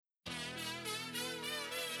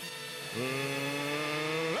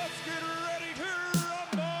Let's get ready to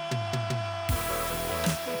rumble!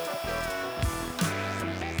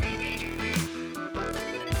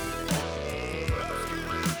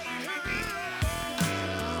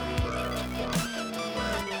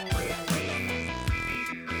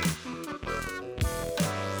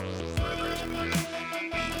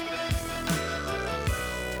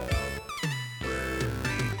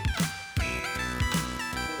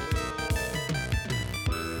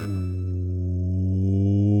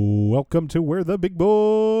 Welcome to Where the Big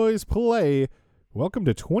Boys Play. Welcome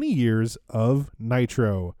to 20 years of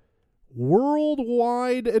Nitro.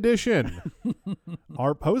 Worldwide edition.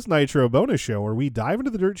 Our post-Nitro bonus show where we dive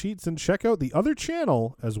into the dirt sheets and check out the other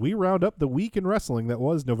channel as we round up the week in wrestling that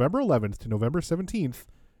was November 11th to November 17th,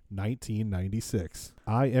 1996.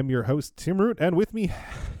 I am your host, Tim Root, and with me,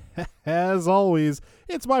 as always,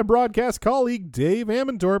 it's my broadcast colleague, Dave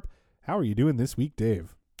Ammentorp. How are you doing this week,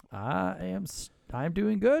 Dave? I'm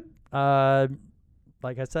doing good.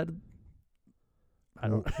 Like I said,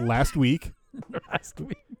 last week. Last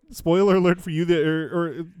week. Spoiler alert for you,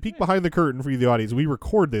 or peek behind the curtain for you, the audience. We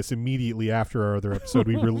record this immediately after our other episode.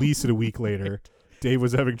 We release it a week later. Dave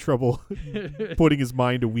was having trouble putting his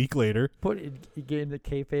mind a week later. He gave the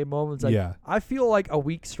kayfabe moments. Like, Yeah. I feel like a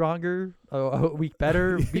week stronger, a week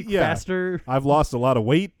better, a week Yeah. faster. I've lost a lot of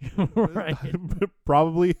weight. Right.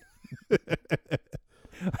 Probably.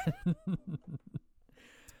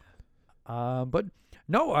 But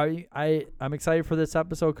no, I'm excited for this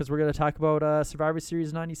episode because we're going to talk about Survivor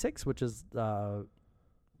Series 96, which is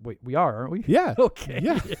wait, we are, aren't we? Yeah. Okay.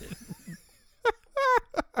 Yeah.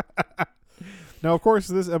 Now, of course,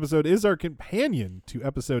 this episode is our companion to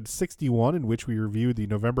episode 61, in which we reviewed the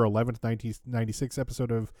November 11th, 1996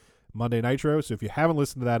 episode of Monday Nitro. So if you haven't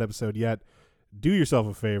listened to that episode yet, do yourself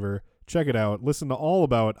a favor. Check it out. Listen to all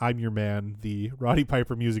about I'm Your Man, the Roddy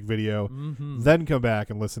Piper music video. Mm-hmm. Then come back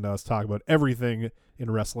and listen to us talk about everything in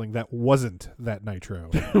wrestling that wasn't that Nitro.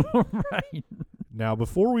 Right. Now,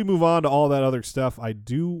 before we move on to all that other stuff, I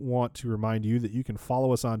do want to remind you that you can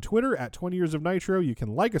follow us on Twitter at 20 Years of Nitro. You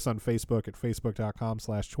can like us on Facebook at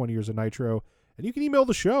facebook.com/20 Years of Nitro. And you can email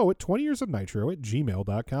the show at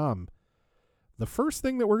 20yearsofnitro@gmail.com. The first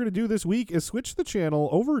thing that we're going to do this week is switch the channel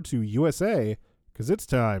over to USA, because it's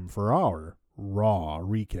time for our Raw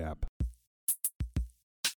recap.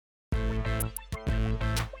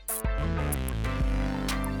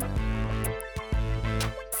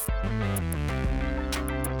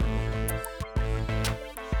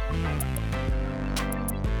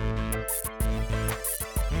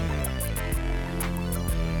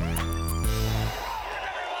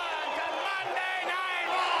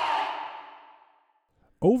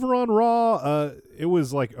 Over on Raw, it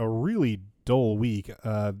was like a really dull week.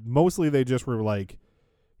 Mostly they just were like,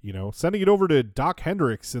 sending it over to Doc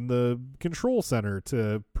Hendricks in the control center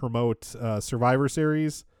to promote Survivor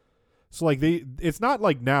Series. So like it's not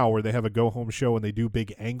like now where they have a go home show and they do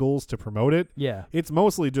big angles to promote it. Yeah. It's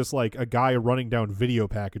mostly just like a guy running down video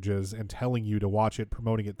packages and telling you to watch it,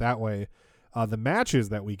 promoting it that way. The matches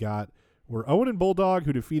that we got were Owen and Bulldog,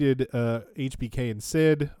 who defeated HBK and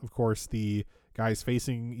Sid. Of course, the guys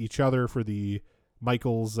facing each other for the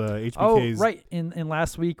Michaels, HBK's. Oh, right. In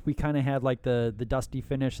last week, we kind of had like the dusty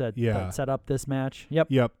finish that set up this match.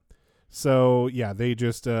 Yep. So, yeah, they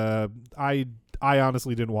just, I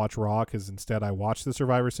honestly didn't watch Raw because instead I watched the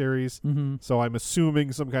Survivor Series. Mm-hmm. So I'm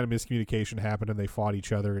assuming some kind of miscommunication happened and they fought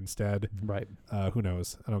each other instead. Right. Who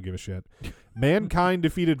knows? I don't give a shit. Mankind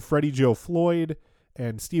defeated Freddie Joe Floyd,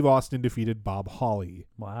 and Steve Austin defeated Bob Holly.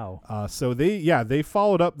 Wow. So they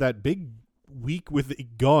followed up that big week with a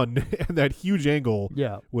gun and that huge angle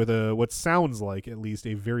with what sounds like at least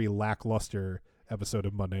a very lackluster episode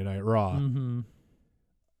of Monday Night Raw. Mm-hmm.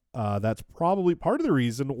 That's probably part of the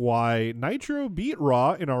reason why Nitro beat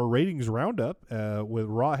Raw in our ratings roundup, with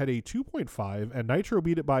Raw had a 2.5 and Nitro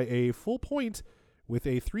beat it by a full point with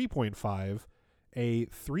a 3.5, a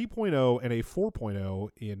 3.0, and a 4.0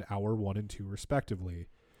 in hour 1 and 2 respectively.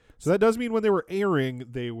 So that does mean when they were airing,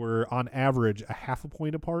 they were on average a half a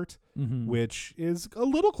point apart, Mm-hmm. which is a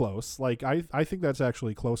little close. Like I think that's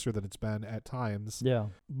actually closer than it's been at times. Yeah.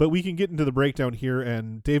 But we can get into the breakdown here,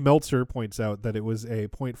 and Dave Meltzer points out that it was a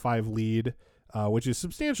 0.5 lead, which is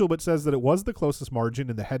substantial, but says that it was the closest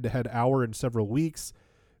margin in the head-to-head hour in several weeks,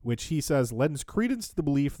 which he says lends credence to the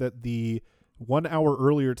belief that the 1 hour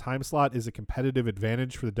earlier time slot is a competitive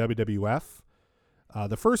advantage for the WWF.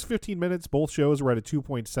 The first 15 minutes, both shows were at a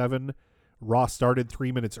 2.7. Raw started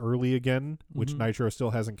 3 minutes early again, which Nitro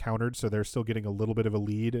still hasn't countered, so they're still getting a little bit of a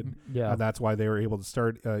lead, and that's why they were able to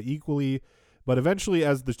start equally. But eventually,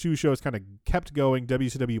 as the two shows kind of kept going,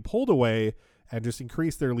 WCW pulled away and just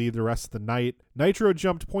increased their lead the rest of the night. Nitro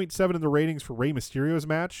jumped 0.7 in the ratings for Rey Mysterio's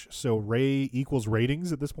match, so Rey equals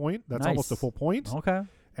ratings at this point. That's almost a full point. Okay.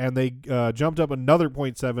 And they jumped up another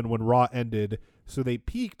 0.7 when Raw ended, so they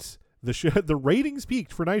peaked. The ratings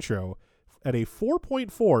peaked for Nitro at a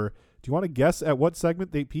 4.4. Do you want to guess at what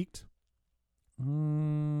segment they peaked?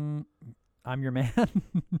 I'm your man.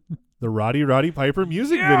 The Roddy Piper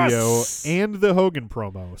music video and the Hogan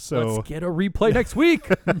promo. So let's get a replay next week.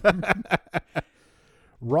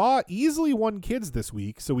 Raw easily won kids this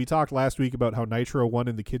week. So we talked last week about how Nitro won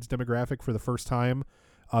in the kids demographic for the first time.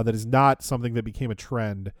 That is not something that became a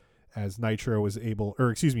trend, as Raw was able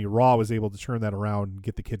to turn that around and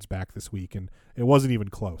get the kids back this week, and it wasn't even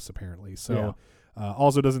close apparently. So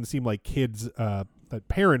also doesn't seem like that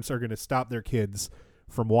parents are going to stop their kids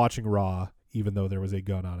from watching Raw, even though there was a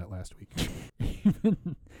gun on it last week.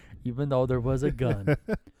 Even though there was a gun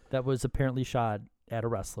that was apparently shot at a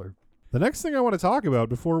wrestler. The next thing I want to talk about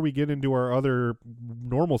before we get into our other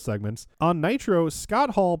normal segments, on Nitro, Scott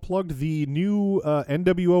Hall plugged the new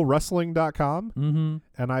NWOWrestling.com,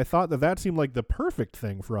 and I thought that seemed like the perfect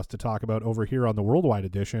thing for us to talk about over here on the Worldwide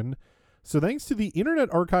Edition. So thanks to the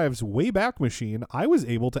Internet Archive's Wayback Machine, I was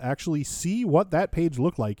able to actually see what that page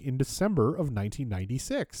looked like in December of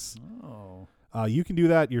 1996. Oh. You can do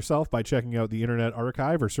that yourself by checking out the Internet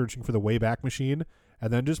Archive or searching for the Wayback Machine,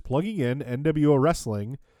 and then just plugging in NWO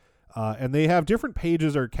Wrestling. And they have different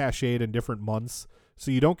pages are cached in different months, so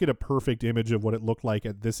you don't get a perfect image of what it looked like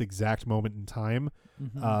at this exact moment in time.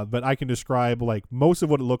 But I can describe like most of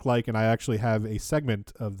what it looked like, and I actually have a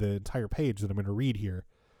segment of the entire page that I'm going to read here.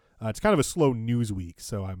 It's kind of a slow news week,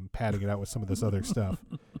 so I'm padding it out with some of this other stuff.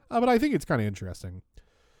 But I think it's kind of interesting.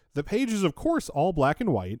 The page is, of course, all black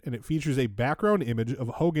and white, and it features a background image of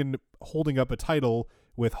Hogan holding up a title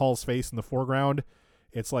with Hall's face in the foreground.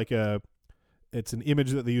 It's an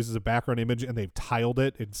image that they use as a background image, and they've tiled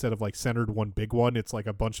it instead of like centered one big one. It's like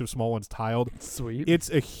a bunch of small ones tiled. Sweet.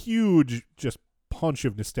 It's a huge just punch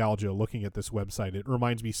of nostalgia looking at this website. It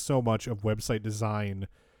reminds me so much of website design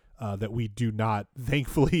that we do not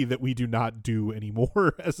do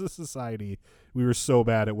anymore as a society. We were so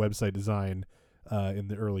bad at website design in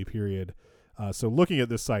the early period. So looking at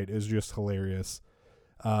this site is just hilarious.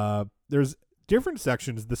 There's different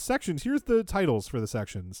sections. Here's the titles for the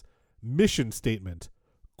sections. Mission statement,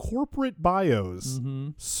 corporate bios,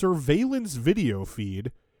 surveillance video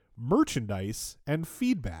feed, merchandise, and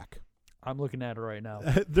feedback. I'm looking at it right now.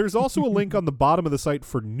 There's also a link on the bottom of the site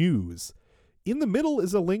for news. In the middle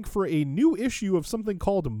is a link for a new issue of something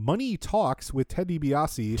called Money Talks with Ted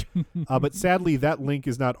DiBiase, but sadly that link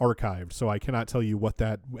is not archived, so I cannot tell you what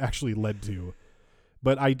that actually led to.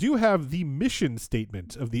 But I do have the mission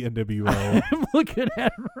statement of the NWO. I'm looking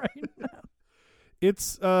at it right now.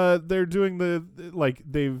 It's they're doing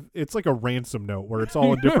it's like a ransom note where it's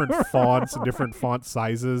all in different fonts and different font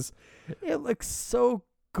sizes. It looks so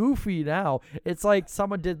goofy now. It's like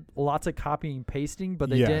someone did lots of copying and pasting,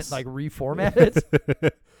 but they didn't like reformat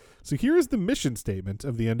it. So here's the mission statement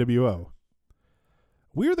of the NWO.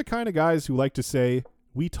 We're the kind of guys who like to say,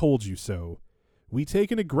 "We told you so." We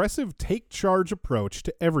take an aggressive take charge approach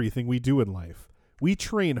to everything we do in life. We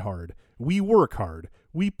train hard. We work hard.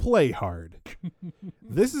 We play hard.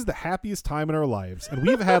 This is the happiest time in our lives, and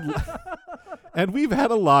we've had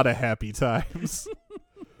a lot of happy times.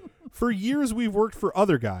 For years we've worked for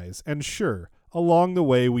other guys, and sure, along the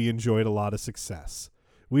way we enjoyed a lot of success.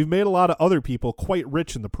 We've made a lot of other people quite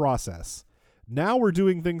rich in the process. Now we're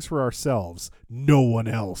doing things for ourselves. No one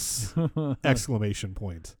else! !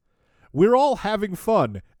 We're all having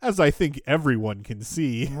fun, as I think everyone can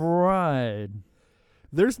see. Right.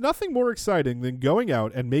 There's nothing more exciting than going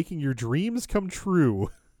out and making your dreams come true.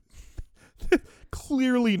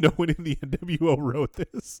 Clearly no one in the NWO wrote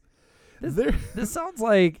this. This sounds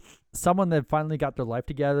like someone that finally got their life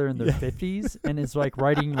together in their 50s and is like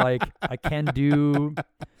writing like a can-do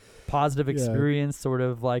positive experience sort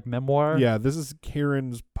of like memoir. Yeah, this is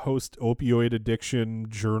Karen's post-opioid addiction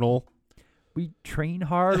journal. We train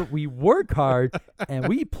hard, we work hard, and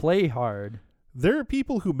we play hard. There are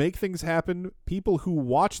people who make things happen, people who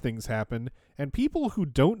watch things happen, and people who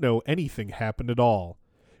don't know anything happened at all.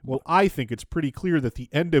 Well, I think it's pretty clear that the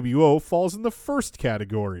NWO falls in the first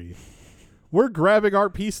category. We're grabbing our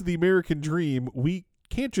piece of the American dream. We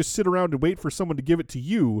can't just sit around and wait for someone to give it to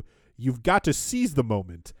you. You've got to seize the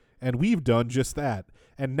moment. And we've done just that.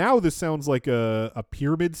 And now this sounds like a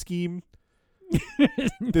pyramid scheme.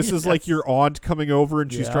 This is like your aunt coming over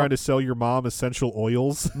and she's trying to sell your mom essential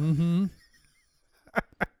oils. Mm-hmm.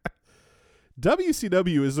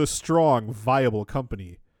 WCW is a strong, viable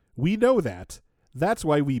company. We know that. That's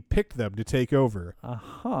why we picked them to take over.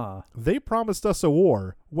 Uh-huh. They promised us a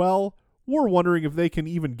war. Well, we're wondering if they can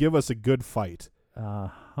even give us a good fight.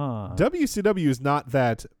 Uh-huh. WCW is not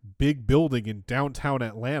that big building in downtown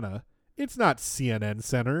Atlanta. It's not CNN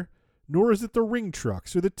Center, nor is it the ring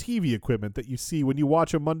trucks or the TV equipment that you see when you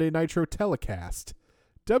watch a Monday Nitro telecast.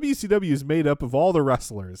 WCW is made up of all the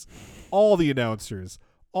wrestlers, all the announcers,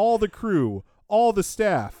 all the crew, all the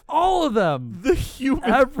staff. All of them. The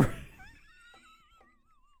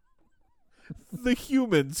the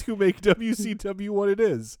humans who make WCW what it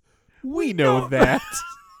is. We know that.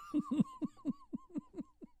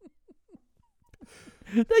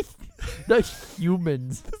 The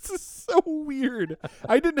humans. This is so weird.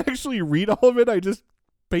 I didn't actually read all of it. I just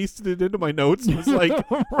pasted it into my notes and was like,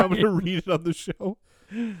 I'm going to read it on the show.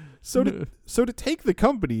 So to take the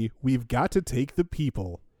company, we've got to take the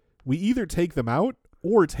people. We either take them out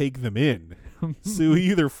or take them in. So you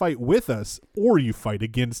either fight with us or you fight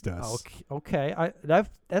against us. Okay.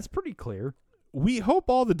 That's pretty clear. We hope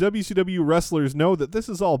all the WCW wrestlers know that this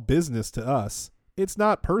is all business to us. It's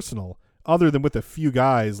not personal, other than with a few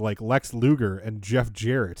guys like Lex Luger and Jeff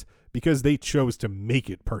Jarrett, because they chose to make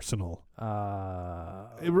it personal. I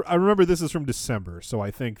remember this is from December, so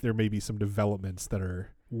I think there may be some developments that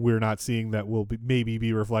we're not seeing that will maybe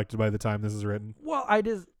be reflected by the time this is written. Well,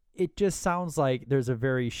 it just sounds like there's a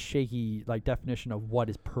very shaky definition of what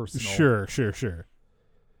is personal. Sure.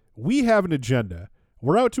 We have an agenda.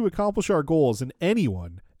 We're out to accomplish our goals, and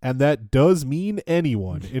anyone, and that does mean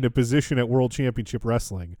anyone, in a position at World Championship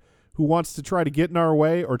Wrestling who wants to try to get in our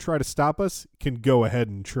way or try to stop us can go ahead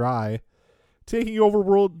and try. Taking over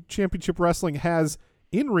World Championship Wrestling has,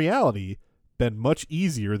 in reality, been much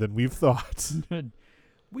easier than we've thought.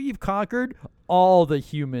 We've conquered all the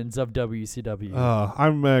humans of WCW.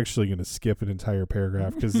 I'm actually going to skip an entire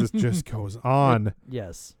paragraph because this just goes on.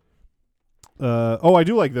 Yes. I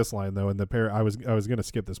do like this line, though, in the I was going to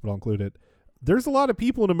skip this, but I'll include it. There's a lot of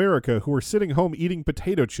people in America who are sitting home eating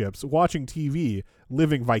potato chips, watching TV,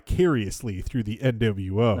 living vicariously through the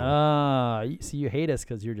NWO. So you hate us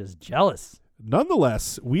because you're just jealous.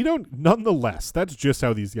 Nonetheless, that's just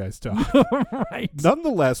how these guys talk. Right.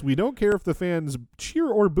 Nonetheless, we don't care if the fans cheer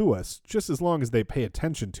or boo us, just as long as they pay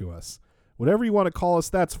attention to us. Whatever you want to call us,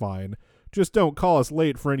 that's fine. Just don't call us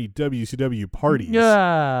late for any WCW parties.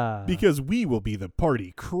 Yeah. Because we will be the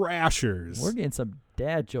party crashers. We're getting some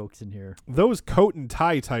dad jokes in here. Those coat and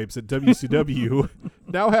tie types at WCW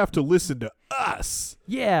now have to listen to us.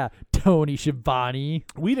 Yeah, Tony Schiavone.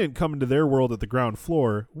 We didn't come into their world at the ground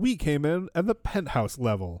floor. We came in at the penthouse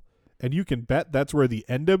level. And you can bet that's where the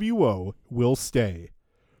NWO will stay.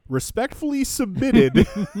 Respectfully submitted.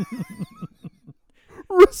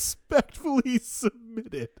 Respectfully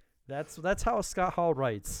submitted. That's how Scott Hall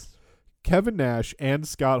writes. Kevin Nash and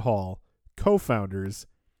Scott Hall, co-founders,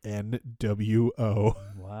 NWO.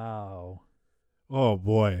 Wow. Oh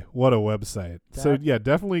boy, what a website. So yeah,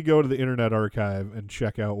 definitely go to the Internet Archive and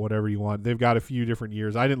check out whatever you want. They've got a few different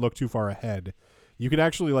years. I didn't look too far ahead. You can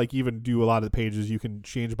actually even do a lot of the pages you can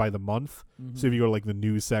change by the month. Mm-hmm. So if you go to the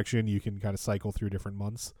news section, you can kind of cycle through different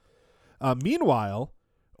months. Meanwhile,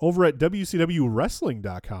 over at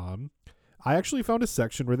WCWWrestling.com, I actually found a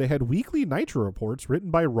section where they had weekly Nitro reports written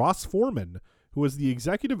by Ross Foreman, who was the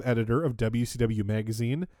executive editor of WCW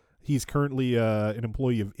Magazine. He's currently an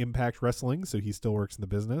employee of Impact Wrestling, so he still works in the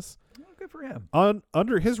business. Oh, good for him.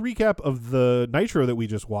 Under his recap of the Nitro that we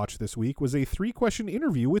just watched this week was a 3-question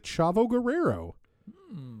interview with Chavo Guerrero.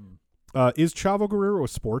 Is Chavo Guerrero a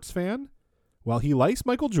sports fan? Well, he likes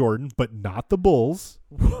Michael Jordan, but not the Bulls.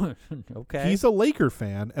 Okay. He's a Laker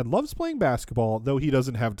fan and loves playing basketball, though he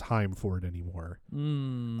doesn't have time for it anymore.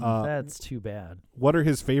 That's too bad. What are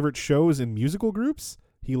his favorite shows and musical groups?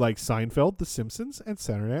 He likes Seinfeld, The Simpsons, and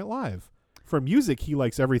Saturday Night Live. For music, he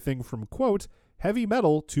likes everything from, quote, heavy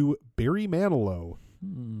metal to Barry Manilow.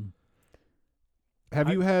 Have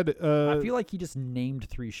you had... I feel like he just named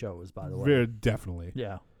 3 shows, by the way. Definitely.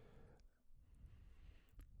 Yeah.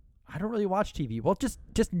 I don't really watch TV. Well, just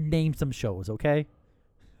name some shows, okay?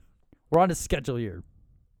 We're on a schedule here.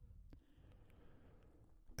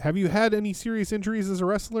 Have you had any serious injuries as a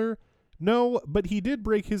wrestler? No, but he did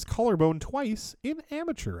break his collarbone twice in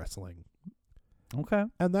amateur wrestling. Okay.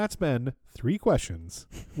 And that's been 3 questions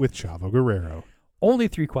with Chavo Guerrero. Only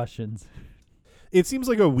 3 questions. It seems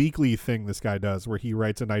like a weekly thing this guy does where he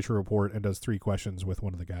writes a Nitro report and does 3 questions with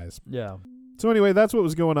one of the guys. Yeah. So anyway, that's what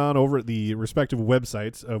was going on over at the respective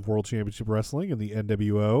websites of World Championship Wrestling and the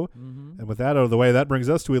NWO. Mm-hmm. And with that out of the way, that brings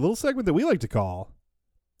us to a little segment that we like to call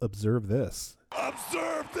Observe This.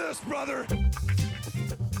 Observe this, brother!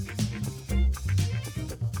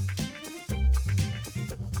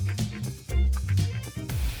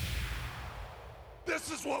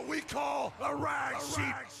 This is what we call a rag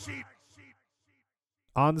sheet.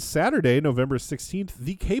 On Saturday, November 16th,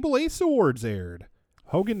 the Cable Ace Awards aired.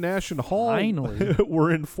 Hogan, Nash, and Hall Finally.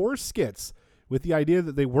 were in 4 skits with the idea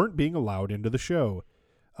that they weren't being allowed into the show.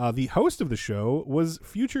 The host of the show was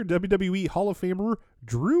future WWE Hall of Famer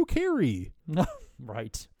Drew Carey.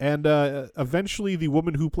 Right. And eventually the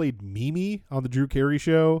woman who played Mimi on the Drew Carey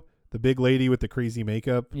show, the big lady with the crazy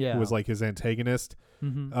makeup, Yeah. who was like his antagonist.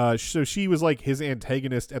 Mm-hmm. So she was like his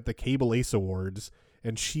antagonist at the Cable Ace Awards,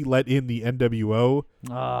 and she let in the NWO.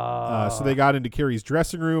 So they got into Carey's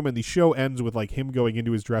dressing room, and the show ends with like him going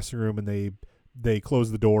into his dressing room, and they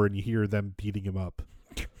close the door, and you hear them beating him up.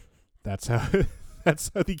 That's how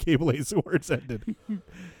the Cable Ace Awards ended.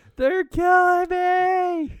 They're killing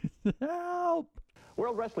me! Help!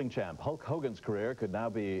 World Wrestling Champ Hulk Hogan's career could now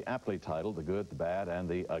be aptly titled The Good, the Bad, and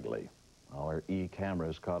the Ugly. Our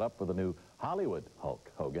E-cameras caught up with the new Hollywood Hulk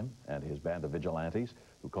Hogan and his band of vigilantes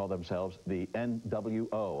who call themselves the NWO,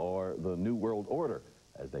 or the New World Order,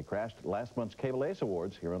 as they crashed last month's Cable Ace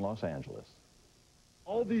Awards here in Los Angeles.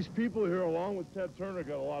 All these people here, along with Ted Turner,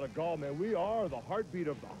 got a lot of gall, man. We are the heartbeat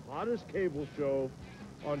of the hottest cable show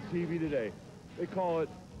on TV today. They call it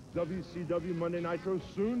WCW Monday Nitro,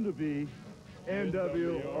 soon to be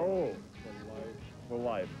NWO for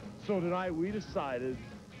life. So tonight we decided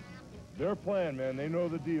their plan, man. They know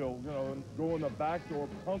the deal. You know, go in the back door,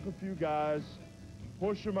 punk a few guys,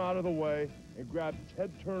 push them out of the way, and grab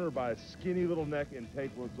Ted Turner by his skinny little neck and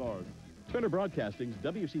take what's ours. Turner Broadcasting's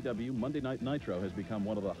WCW Monday Night Nitro has become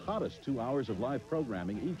one of the hottest 2 hours of live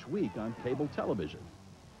programming each week on cable television.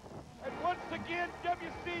 And once again,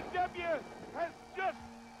 WCW has just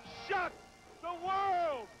shocked the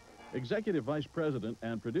world. Executive Vice President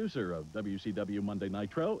and producer of WCW Monday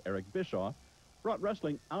Nitro, Eric Bischoff, brought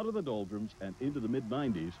wrestling out of the doldrums and into the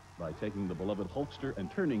mid-90s by taking the beloved Hulkster and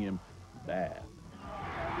turning him bad.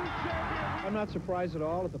 I'm not surprised at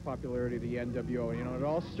all at the popularity of the NWO. You know, it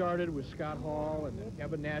all started with Scott Hall, and then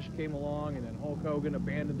Kevin Nash came along, and then Hulk Hogan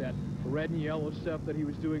abandoned that red and yellow stuff that he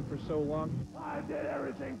was doing for so long. I did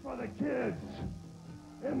everything for the kids.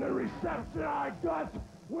 And the reception I got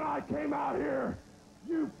when I came out here,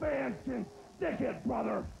 you fans can stick it,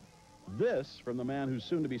 brother. This from the man who's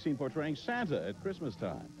soon to be seen portraying Santa at Christmas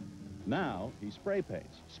time. Now he spray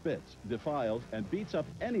paints, spits, defiles, and beats up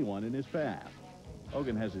anyone in his path.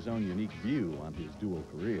 Hogan has his own unique view on his dual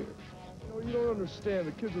career. You don't understand.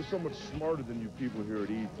 The kids are so much smarter than you people here at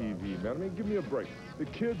ETV, man. I mean, give me a break. The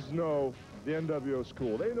kids know the NWO's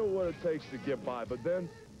cool. They know what it takes to get by. But then,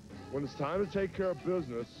 when it's time to take care of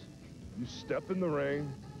business, you step in the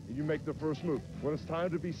ring and you make the first move. When it's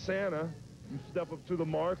time to be Santa, you step up to the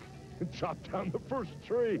mark and chop down the first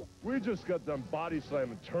tree. We just got done body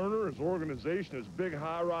slamming Turner, his organization, his big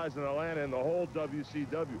high-rise in Atlanta, and the whole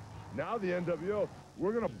WCW. Now the NWO,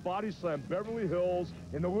 we're going to body slam Beverly Hills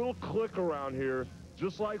and the little clique around here,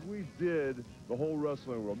 just like we did the whole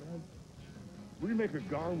wrestling world. Man, what do you make a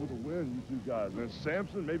Gone with a Win, you two guys? Man,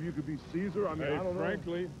 Samson, maybe you could be Caesar. I mean, I don't know.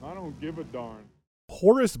 Frankly, I don't give a darn.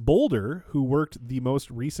 Horace Boulder, who worked the most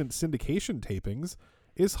recent syndication tapings,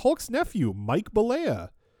 is Hulk's nephew, Mike Balea,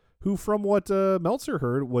 who, from what Meltzer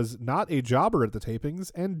heard, was not a jobber at the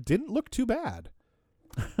tapings and didn't look too bad.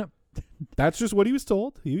 That's just what he was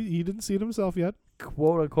told. He didn't see it himself yet.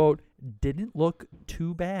 Quote unquote, didn't look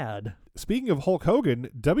too bad. Speaking of Hulk Hogan,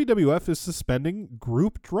 WWF is suspending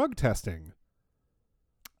group drug testing.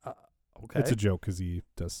 Okay. It's a joke because he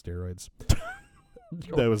does steroids.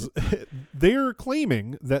 They're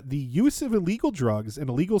claiming that the use of illegal drugs and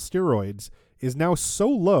illegal steroids is now so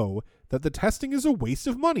low that the testing is a waste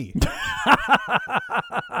of money.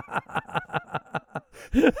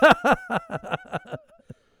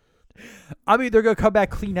 I mean, they're going to come back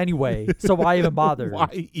clean anyway, so why even bother?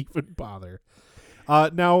 Why even bother?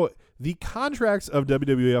 Now, the contracts of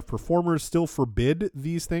WWF performers still forbid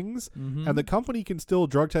these things, and the company can still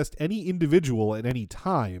drug test any individual at any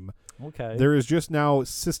time. Okay. There is just now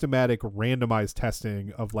systematic randomized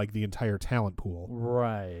testing of like the entire talent pool.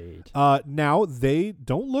 Right. Now, they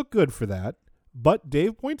don't look good for that. But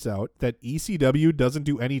Dave points out that ECW doesn't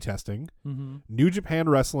do any testing. Mm-hmm. New Japan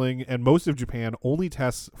Wrestling and most of Japan only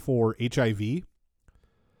tests for HIV.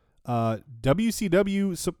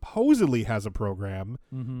 WCW supposedly has a program,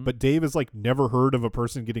 but Dave has like never heard of a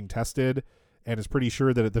person getting tested and is pretty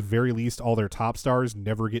sure that at the very least all their top stars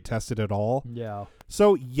never get tested at all. Yeah.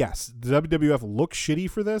 So yes, the WWF looks shitty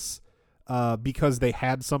for this because they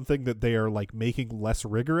had something that they are like making less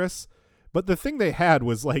rigorous. But the thing they had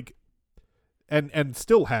was like and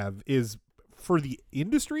still have is for the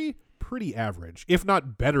industry pretty average, if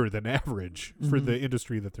not better than average for the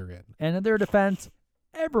industry that they're in. And in their defense,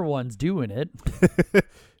 everyone's doing it.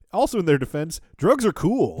 Also, in their defense, drugs are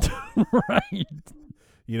cool. Right.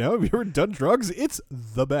 You know, have you ever done drugs? It's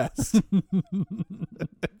the best.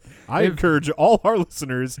 I encourage all our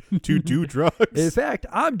listeners to do drugs. In fact,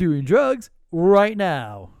 I'm doing drugs right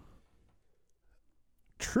now.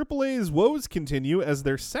 AAA's woes continue as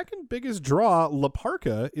their second biggest draw, La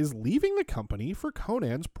Parka, is leaving the company for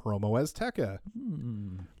Conan's Promo Azteca.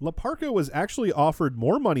 La Parka was actually offered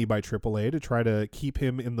more money by AAA to try to keep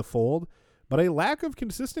him in the fold, but a lack of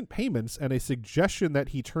consistent payments and a suggestion that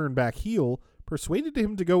he turn back heel persuaded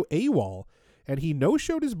him to go AWOL, and he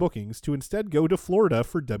no-showed his bookings to instead go to Florida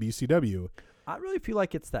for WCW. I really feel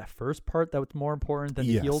like it's that first part that was more important than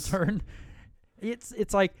the Yes. heel turn.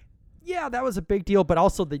 It's like, yeah, that was a big deal, but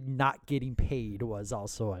also the not getting paid was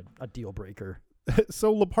also a deal breaker.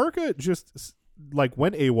 So La Parka just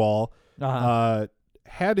went AWOL,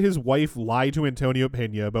 had his wife lie to Antonio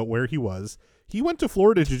Pena about where he was. He went to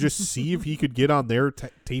Florida to just see if he could get on their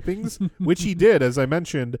tapings, which he did. As I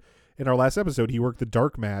mentioned in our last episode, he worked the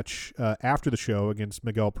dark match after the show against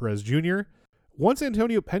Miguel Perez Jr. Once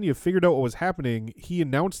Antonio Pena figured out what was happening, he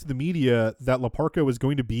announced to the media that La Parka was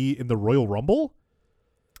going to be in the Royal Rumble.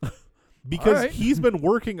 Because he's been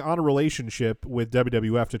working on a relationship with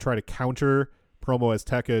WWF to try to counter Promo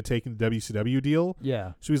Azteca taking the WCW deal.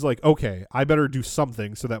 Yeah. So he's like, okay, I better do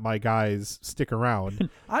something so that my guys stick around.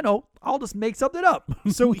 I know. I'll just make something up.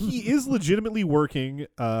 So he is legitimately working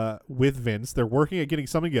with Vince. They're working at getting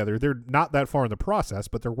something together. They're not that far in the process,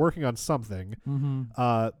 but they're working on something.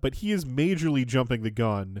 But he is majorly jumping the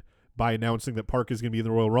gun by announcing that Parka is going to be in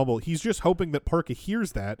the Royal Rumble. He's just hoping that Parka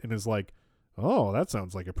hears that and is like, oh, that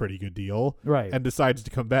sounds like a pretty good deal. Right. And decides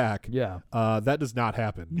to come back. Yeah. That does not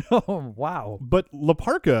happen. Oh, wow. But La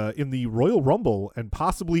Parka in the Royal Rumble and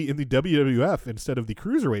possibly in the WWF instead of the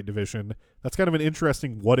Cruiserweight division, that's kind of an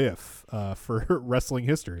interesting what if for wrestling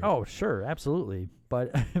history. Oh, sure. Absolutely.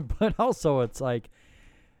 But also it's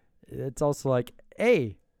also like,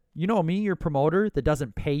 hey, you know me, your promoter that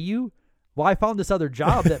doesn't pay you? Well, I found this other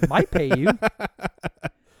job that might pay you.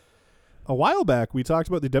 A while back, we talked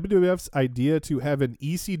about the WWF's idea to have an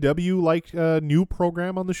ECW-like new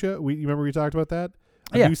program on the show. You remember we talked about that?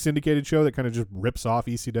 A new syndicated show that kind of just rips off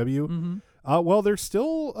ECW. Well, they're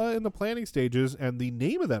still in the planning stages, and the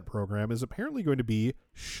name of that program is apparently going to be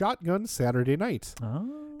Shotgun Saturday Night.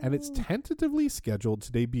 Oh. And it's tentatively scheduled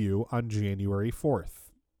to debut on January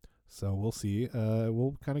 4th. So we'll see.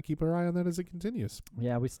 We'll kind of keep our eye on that as it continues.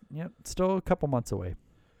 Yeah, still a couple months away.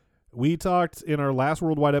 We talked in our last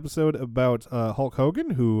Worldwide episode about Hulk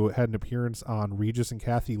Hogan, who had an appearance on Regis and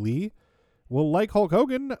Kathy Lee. Well, like Hulk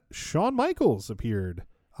Hogan, Shawn Michaels appeared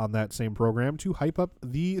on that same program to hype up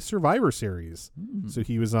the Survivor Series. So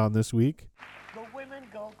he was on this week. The women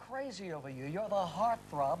go crazy over you. You're the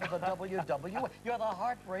heartthrob of the WWE. You're the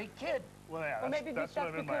heartbreak kid. Well, yeah, that's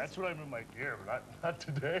what I'm in my gear, but not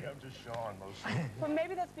today. I'm just Sean mostly. Well,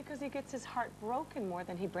 maybe that's because he gets his heart broken more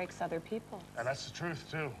than he breaks other people's. And that's the truth,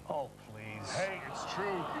 too. Oh, please. Hey, it's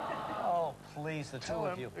true. Oh, please, the two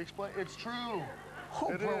of you. Explain. It's true.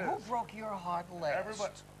 Who broke your heart last?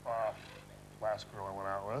 Everybody. Last girl I went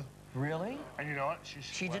out with. Really? And you know what?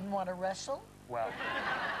 She didn't want to wrestle? Well.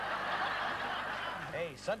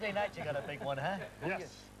 Hey, Sunday night you got a big one, huh? Yes.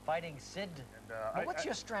 Fighting Sid? And, what's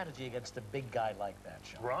your strategy against a big guy like that,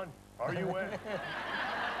 Sean? Run. Are you in?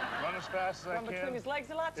 Run as fast as I can. Run between his legs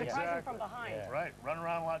a lot, surprise him from behind. Yeah. Right. Run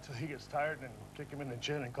around a lot till he gets tired and kick him in the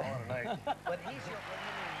chin and call it a night. But he's your...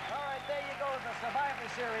 All right, there you go. The Survivor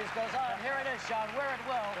Series goes on. Here it is, Sean. Wear it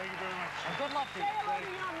well. Thank you very much. And good luck to you. Say hello to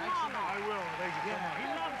your mama. I will. Thank you so much. He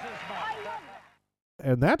loves his mom. I love it.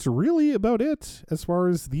 And that's really about it as far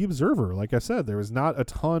as The Observer. Like I said, there was not a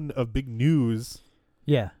ton of big news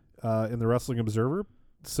in the Wrestling Observer.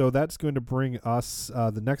 So that's going to bring us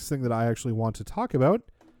the next thing that I actually want to talk about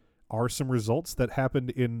are some results that happened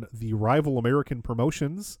in the rival American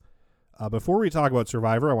promotions. Before we talk about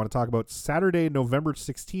Survivor, I want to talk about Saturday, November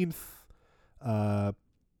 16th.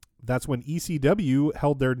 That's when ECW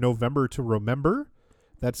held their November to Remember.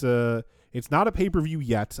 It's not a pay-per-view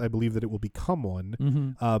yet. I believe that it will become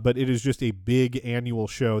one. But it is just a big annual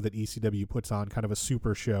show that ECW puts on, kind of a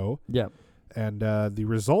super show. Yep. And the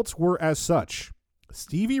results were as such.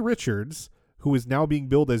 Stevie Richards, who is now being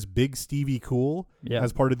billed as Big Stevie Cool,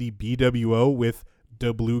 as part of the BWO with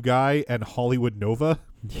Da Blue Guy and Hollywood Nova.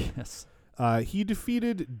 Yes. He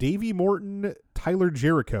defeated Davey Morton, Tyler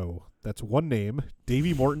Jericho. That's one name.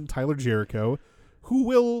 Davey Morton, Tyler Jericho, who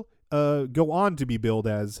will go on to be billed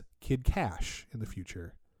as Kid Cash in the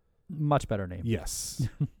future. Much better name. Yes.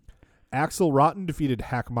 Axel Rotten defeated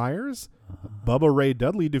Hack Myers. Bubba Ray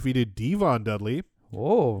Dudley defeated Devon Dudley.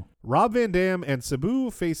 Whoa. Rob Van Dam and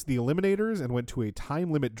Sabu faced the Eliminators and went to a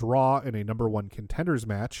time limit draw in a number 1 contenders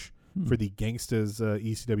match for the Gangstas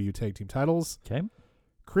ECW tag team titles. Okay.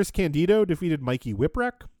 Chris Candido defeated Mikey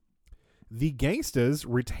Whipwreck. The Gangstas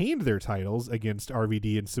retained their titles against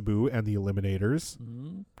RVD and Sabu and the Eliminators.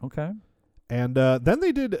 Okay. And then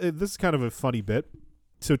they did, this is kind of a funny bit.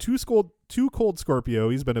 So Too Cold Scorpio,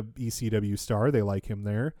 he's been a ECW star. They like him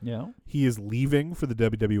there. Yeah. He is leaving for the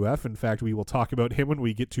WWF. In fact, we will talk about him when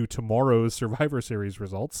we get to tomorrow's Survivor Series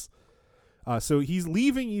results. So he's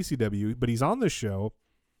leaving ECW, but he's on the show.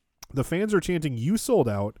 The fans are chanting, "You sold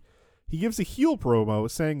out." He gives a heel promo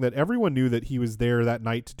saying that everyone knew that he was there that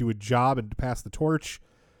night to do a job and to pass the torch,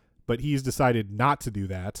 but he's decided not to do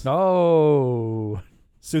that. Oh.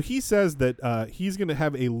 So he says that he's going to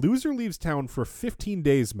have a loser leaves town for 15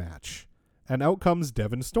 days match, and out comes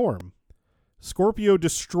Devon Storm. Scorpio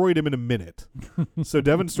destroyed him in a minute. So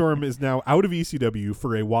Devon Storm is now out of ECW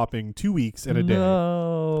for a whopping 2 weeks and a day.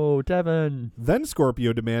 No, Devon. Then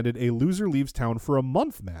Scorpio demanded a loser leaves town for a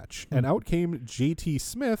month match, and out came JT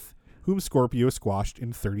Smith, whom Scorpio squashed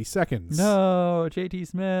in 30 seconds. No, JT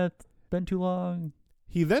Smith. Been too long.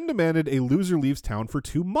 He then demanded a loser leaves town for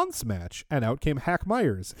 2 months match, and out came Hack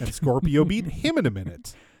Myers, and Scorpio beat him in a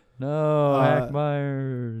minute. No, Hack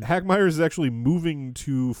Myers. Hack Myers is actually moving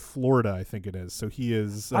to Florida, I think it is. So he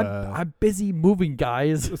is... I'm busy moving,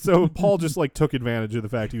 guys. So Paul just like took advantage of the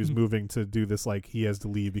fact he was moving to do this, like he has to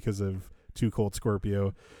leave because of Too Cold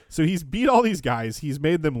Scorpio. So he's beat all these guys. He's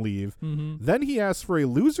made them leave. Then he asked for a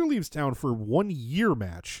loser leaves town for 1 year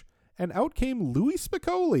match, and out came Louis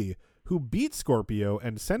Spicolli, who beat Scorpio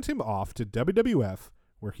and sent him off to WWF,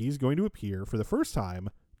 where he's going to appear for the first time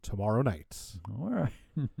tomorrow night. All right.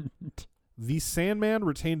 The Sandman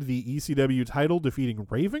retained the ECW title, defeating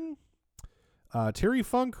Raven. Terry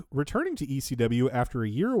Funk, returning to ECW after a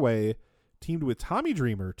year away, teamed with Tommy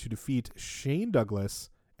Dreamer to defeat Shane Douglas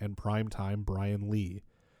and primetime Brian Lee.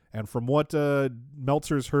 And from what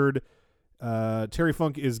Meltzer's heard, Terry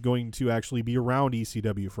Funk is going to actually be around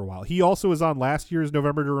ECW for a while. He also was on last year's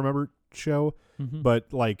November to Remember show,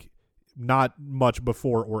 but like not much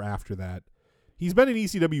before or after that. He's been in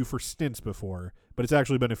ECW for stints before, but it's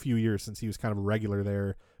actually been a few years since he was kind of a regular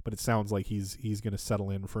there. But it sounds like he's going to settle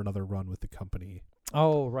in for another run with the company.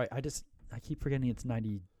 Oh, right. I keep forgetting it's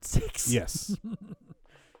 96. Yes.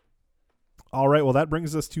 All right. Well, that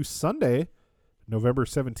brings us to Sunday, November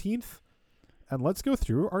 17th. And let's go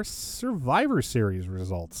through our Survivor Series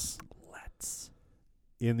results. Let's.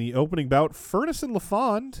 In the opening bout, Furnace and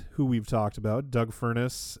LaFond, who we've talked about, Doug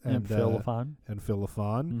Furnace and Phil LaFond,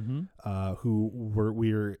 who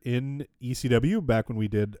we were in ECW back when we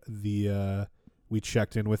did we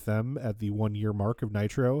checked in with them at the 1 year mark of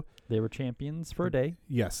Nitro. They were champions for a day.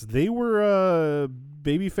 Yes, they were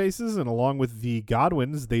baby faces, and along with the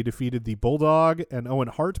Godwins, they defeated the Bulldog and Owen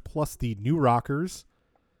Hart, plus the New Rockers.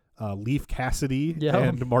 Leaf Cassidy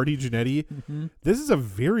and Marty Jannetty. This is a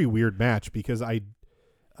very weird match because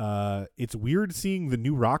it's weird seeing the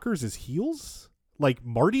New Rockers as heels. Like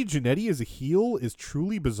Marty Jannetty as a heel is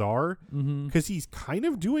truly bizarre because he's kind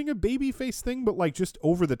of doing a babyface thing, but like just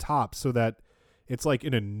over the top, so that it's like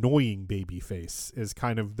an annoying babyface is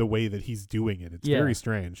kind of the way that he's doing it. It's very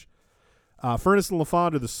strange. Furnace and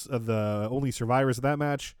LaFond are the only survivors of that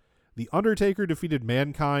match. The Undertaker defeated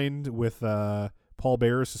Mankind with Paul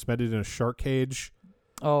Bearer suspended in a shark cage.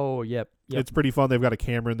 Oh, yep. It's pretty fun. They've got a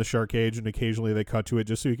camera in the shark cage, and occasionally they cut to it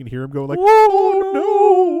just so you can hear him go like, "Oh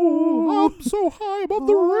no, I'm so high above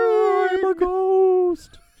the ring, I'm a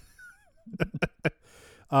ghost."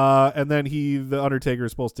 And then the Undertaker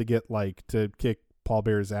is supposed to get to kick Paul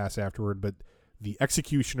Bearer's ass afterward, but the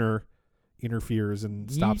Executioner interferes and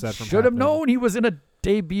stops that from happening. Should have known he was in a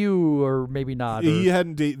debut, or maybe not. He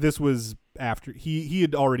hadn't. This was after he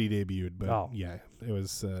had already debuted, but yeah, it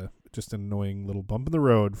was just an annoying little bump in the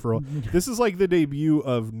road for all. This is like the debut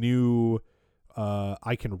of new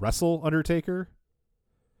I Can Wrestle Undertaker.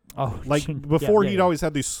 Oh, like before he'd always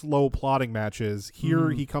had these slow plotting matches. Here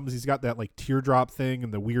he comes, he's got that like teardrop thing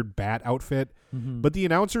and the weird bat outfit. But the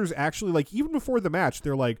announcers actually, like, even before the match,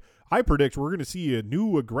 they're like, I predict we're going to see a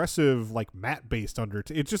new aggressive like mat-based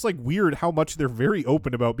Undertaker. It's just like weird how much they're very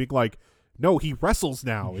open about being like, no, he wrestles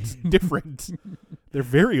now. It's different. They're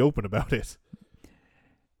very open about it.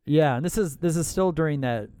 Yeah, and this is still during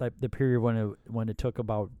that the period when it took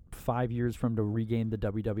about 5 years for him to regain the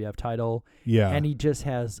WWF title. Yeah, and he just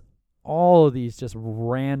has all of these just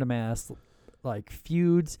random ass like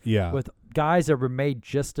feuds. Yeah. With guys that were made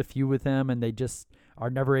just a feud with him, and they just are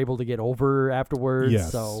never able to get over afterwards.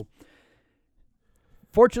 Yes. So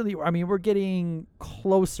fortunately, I mean, we're getting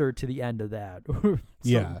closer to the end of that.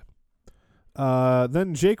 Yeah.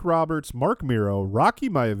 Then Jake Roberts, Mark Miro, Rocky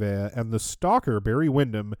Maivia, and the Stalker Barry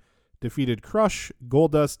Windham defeated Crush,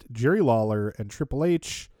 Goldust, Jerry Lawler, and Triple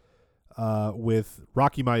H. With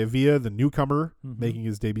Rocky Maivia, the newcomer, making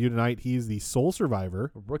his debut tonight. He's the sole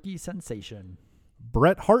survivor. Rookie sensation.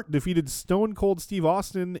 Bret Hart defeated Stone Cold Steve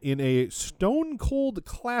Austin in a Stone Cold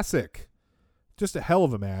Classic. Just a hell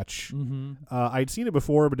of a match. I'd seen it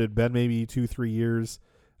before, but it had been maybe 2-3 years.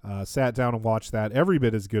 Sat down and watched that. Every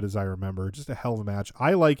bit as good as I remember. Just a hell of a match.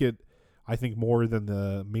 I like it, I think, more than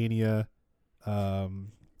the Mania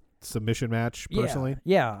submission match, personally.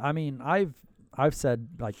 Yeah. I mean, I've said,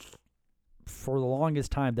 like, for the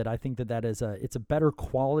longest time that I think that is it's a better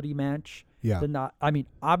quality match than not. I mean,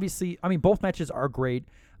 obviously, both matches are great.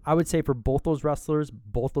 I would say for both those wrestlers,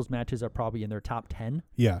 both those matches are probably in their top 10.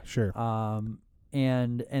 Yeah, sure.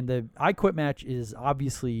 And the I Quit match is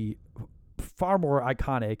obviously far more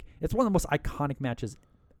iconic. It's one of the most iconic matches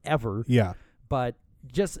ever. Yeah. But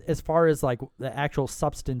just as far as like the actual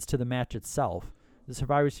substance to the match itself, the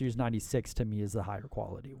Survivor Series 96 to me is the higher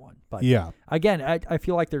quality one. But again, I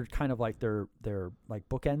feel like they're kind of like they're like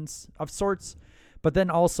bookends of sorts. But then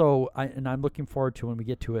also, I'm looking forward to when we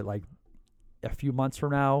get to it, like a few months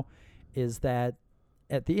from now, is that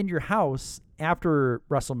at the In Your House after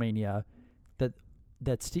WrestleMania,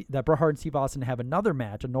 that Bret Hart and Steve Austin have another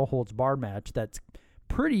match, a no holds barred match that's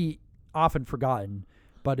pretty often forgotten,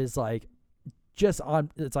 but is like just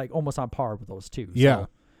on. It's like almost on par with those two. Yeah.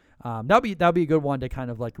 So, that'll be a good one to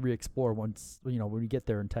kind of like re-explore once, when we get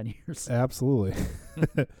there in 10 years. Absolutely.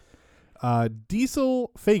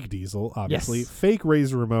 Fake Diesel, obviously. Yes. Fake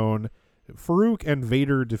Razor Ramon. Farouk and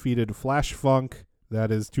Vader defeated Flash Funk,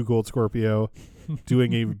 that is Too Cold Scorpio,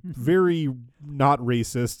 doing a very not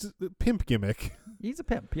racist pimp gimmick. He's a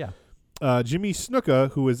pimp, yeah. Jimmy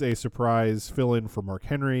Snuka, who is a surprise fill-in for Mark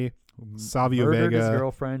Henry. Savio Murdered Vega. his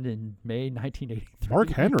girlfriend in May 1983. Mark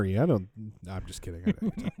Henry? I'm just kidding.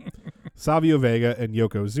 Savio Vega and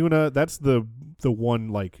Yokozuna. That's the one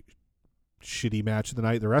like shitty match of the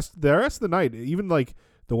night. The rest of the night, even like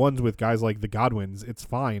the ones with guys like the Godwins, it's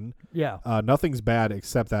fine. Yeah. Nothing's bad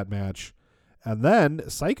except that match. And then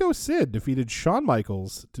Psycho Sid defeated Shawn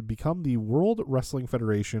Michaels to become the World Wrestling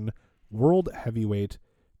Federation World Heavyweight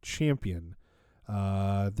Champion.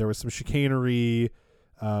 There was some chicanery.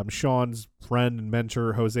 Sean's friend and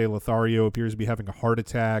mentor, Jose Lothario, appears to be having a heart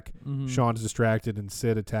attack. Sean's distracted, and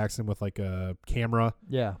Sid attacks him with like a camera.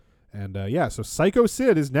 Yeah. And so Psycho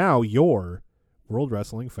Sid is now your World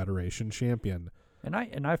Wrestling Federation champion. And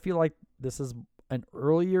I feel like this is an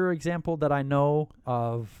earlier example that I know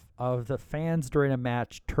of the fans during a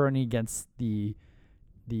match turning against the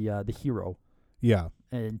hero. Yeah.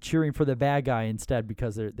 And cheering for the bad guy instead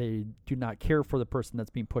because they do not care for the person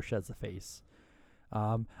that's being pushed as the face.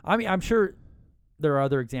 I mean, I'm sure there are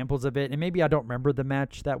other examples of it, and maybe I don't remember the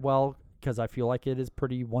match that well because I feel like it is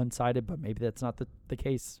pretty one-sided, but maybe that's not the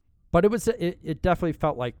case. But it definitely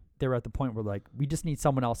felt like they were at the point where like we just need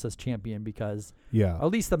someone else as champion because at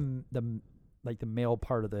least the male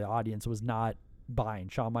part of the audience was not buying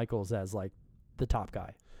Shawn Michaels as like the top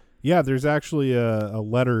guy. Yeah, there's actually a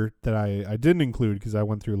letter that I didn't include because I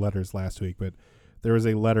went through letters last week, but there was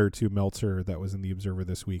a letter to Meltzer that was in the Observer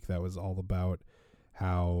this week that was all about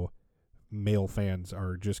how male fans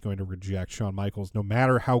are just going to reject Shawn Michaels no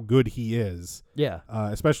matter how good he is. Yeah.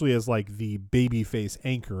 Especially as like the babyface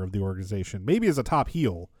anchor of the organization. Maybe as a top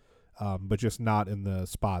heel, but just not in the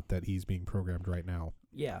spot that he's being programmed right now.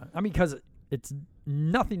 Yeah. I mean, because it's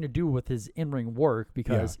nothing to do with his in-ring work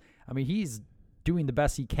because, I mean, he's doing the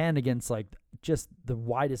best he can against like just the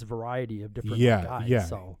widest variety of different guys. Yeah.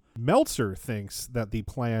 So Meltzer thinks that the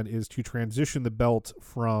plan is to transition the belt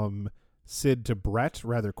from Sid to Bret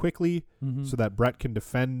rather quickly so that Bret can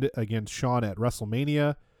defend against Shawn at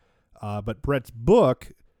WrestleMania. But Bret's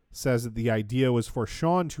book says that the idea was for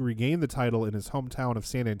Shawn to regain the title in his hometown of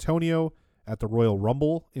San Antonio at the Royal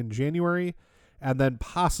Rumble in January and then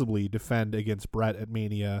possibly defend against Bret at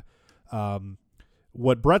Mania.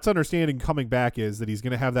 What Bret's understanding coming back is that he's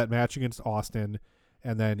going to have that match against Austin,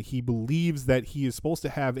 and then he believes that he is supposed to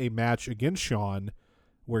have a match against Shawn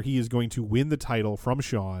where he is going to win the title from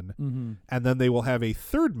Shawn, and then they will have a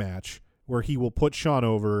third match where he will put Shawn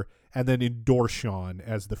over and then endorse Shawn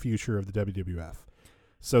as the future of the WWF.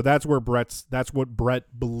 So that's what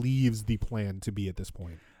Bret believes the plan to be at this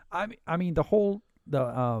point. I mean the whole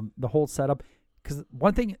setup, because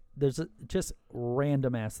one thing, there's just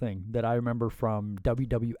random ass thing that I remember from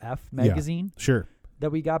WWF magazine, sure,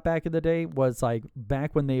 that we got back in the day was like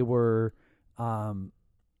back when they were doing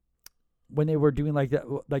like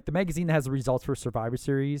the magazine that has the results for Survivor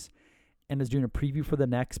Series and is doing a preview for the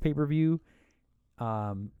next pay-per-view.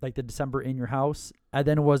 like the December In Your House, and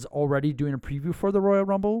then was already doing a preview for the Royal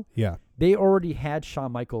Rumble. Yeah. They already had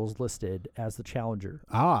Shawn Michaels listed as the challenger.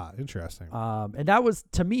 Ah, interesting. And that was,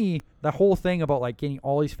 to me, the whole thing about like getting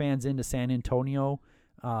all these fans into San Antonio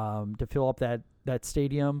to fill up that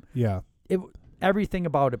stadium. Yeah. Everything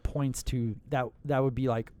about it points to that would be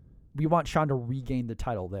like, we want Shawn to regain the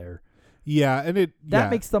title there. Yeah, and that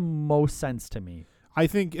makes the most sense to me. I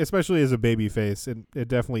think, especially as a babyface, it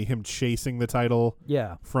definitely him chasing the title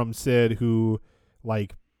from Sid, who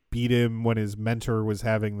like beat him when his mentor was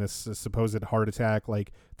having this supposed heart attack.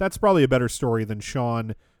 Like, that's probably a better story than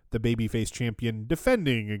Shawn, the babyface champion,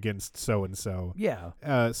 defending against so and so.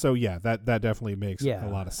 Yeah. So yeah, that definitely makes a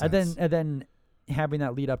lot of sense. And then having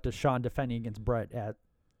that lead up to Shawn defending against Bret at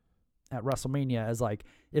WrestleMania as like,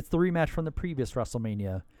 it's the rematch from the previous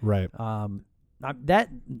WrestleMania. Right.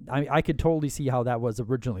 I could totally see how that was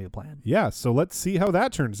originally the plan. Yeah, so let's see how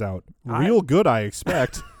that turns out. Real good, I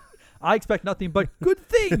expect. I expect nothing but good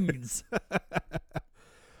things.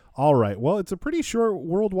 All right. Well, it's a pretty short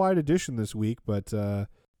worldwide edition this week, but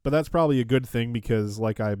that's probably a good thing because,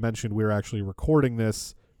 like I mentioned, we're actually recording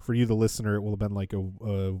this. For you, the listener, it will have been like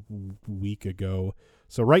a week ago.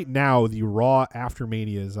 So right now, the Raw After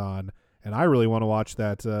Mania is on, and I really want to watch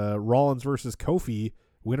that Rollins versus Kofi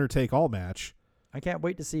winner-take-all match. I can't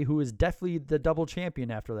wait to see who is definitely the double champion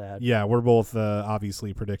after that. Yeah, we're both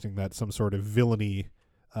obviously predicting that some sort of villainy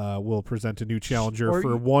will present a new challenger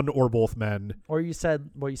for one or both men. Or you said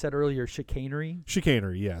what you said earlier, chicanery?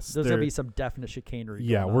 Chicanery, yes. There's going to be some definite chicanery.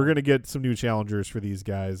 Yeah, we're going to get some new challengers for these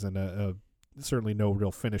guys, and certainly no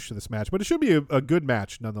real finish to this match. But it should be a good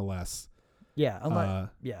match nonetheless. Yeah,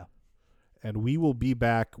 And we will be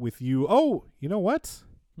back with you. Oh, you know what?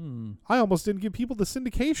 I almost didn't give people the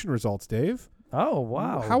syndication results, Dave. Oh,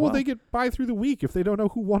 wow. How will they get by through the week if they don't know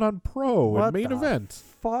who won on Pro and main event?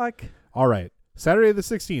 Fuck. All right. Saturday the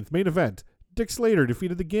 16th, main event. Dick Slater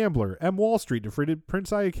defeated the Gambler. M. Wall Street defeated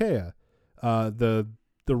Prince Iaukea. The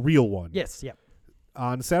real one. Yes, yeah.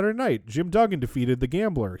 On Saturday night, Jim Duggan defeated the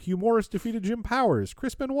Gambler. Hugh Morris defeated Jim Powers.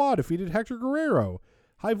 Chris Benoit defeated Hector Guerrero.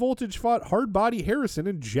 High Voltage fought Hard Body Harrison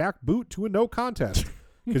and Jack Boot to a no contest.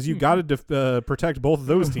 Because you got to protect both of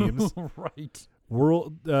those teams. Right.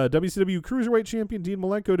 World WCW Cruiserweight Champion Dean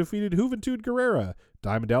Malenko defeated Juventud Guerrera.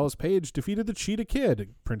 Diamond Dallas Page defeated the Cheetah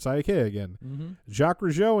Kid, Prince Iaukea again. Mm-hmm. Jacques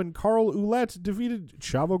Rougeau and Carl Ouellette defeated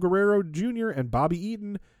Chavo Guerrero Jr. and Bobby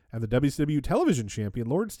Eaton. And the WCW Television Champion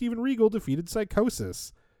Lord Steven Regal defeated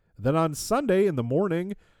Psychosis. Then on Sunday in the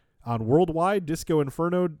morning, on Worldwide, Disco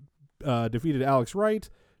Inferno defeated Alex Wright.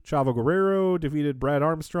 Chavo Guerrero defeated Brad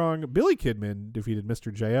Armstrong. Billy Kidman defeated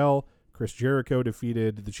Mr. JL. Chris Jericho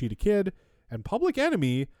defeated the Cheetah Kid. And Public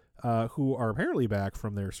Enemy, who are apparently back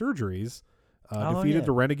from their surgeries, defeated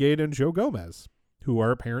the Renegade and Joe Gomez, who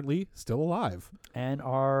are apparently still alive. And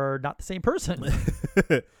are not the same person.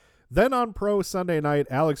 Then on Pro Sunday night,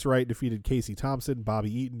 Alex Wright defeated Casey Thompson.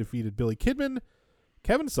 Bobby Eaton defeated Billy Kidman.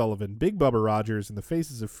 Kevin Sullivan, Big Bubba Rogers, and the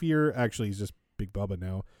Faces of Fear, actually he's just Big Bubba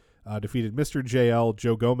now, defeated Mr. JL,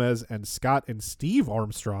 Joe Gomez, and Scott and Steve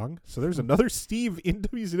Armstrong. So there's another Steve in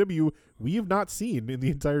WCW we have not seen in the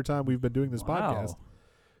entire time we've been doing this podcast.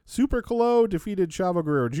 Super Calo defeated Chavo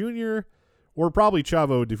Guerrero Jr., or probably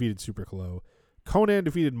Chavo defeated Super Calo. Conan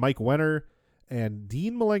defeated Mike Wenner. And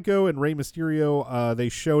Dean Malenko and Rey Mysterio, they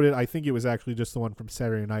showed it. I think it was actually just the one from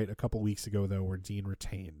Saturday night a couple weeks ago, though, where Dean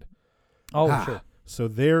retained. Oh, sure. So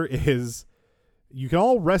there is... You can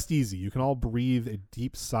all rest easy. You can all breathe a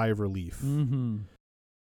deep sigh of relief. Mm-hmm.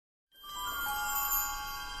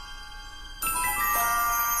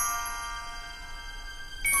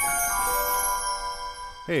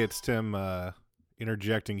 Hey, it's Tim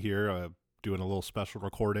interjecting here, doing a little special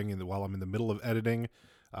recording while I'm in the middle of editing.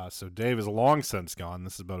 So Dave is long since gone.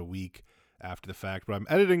 This is about a week after the fact. But I'm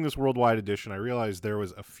editing this worldwide edition. I realized there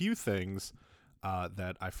was a few things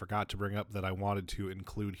that I forgot to bring up that I wanted to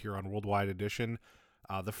include here on Worldwide Edition.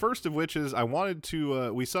 The first of which is I wanted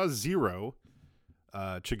to... we saw Zero,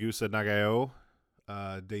 Chigusa Nagayo,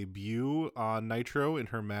 debut on Nitro in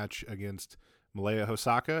her match against Malaya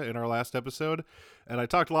Hosaka in our last episode. And I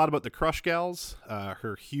talked a lot about the Crush Gals,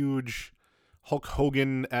 her huge Hulk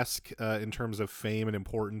Hogan-esque in terms of fame and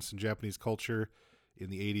importance in Japanese culture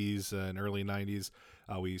in the 80s and early 90s.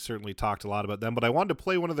 We certainly talked a lot about them, but I wanted to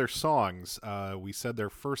play one of their songs. We said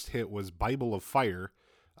their first hit was Bible of Fire.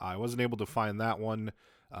 I wasn't able to find that one,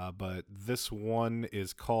 but this one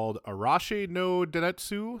is called Arashi no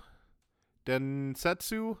Densetsu.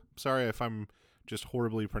 Sorry if I'm just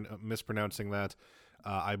horribly mispronouncing that.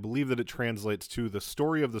 I believe that it translates to The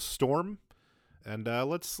Story of the Storm. And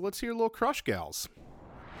let's hear a little Crush Gals.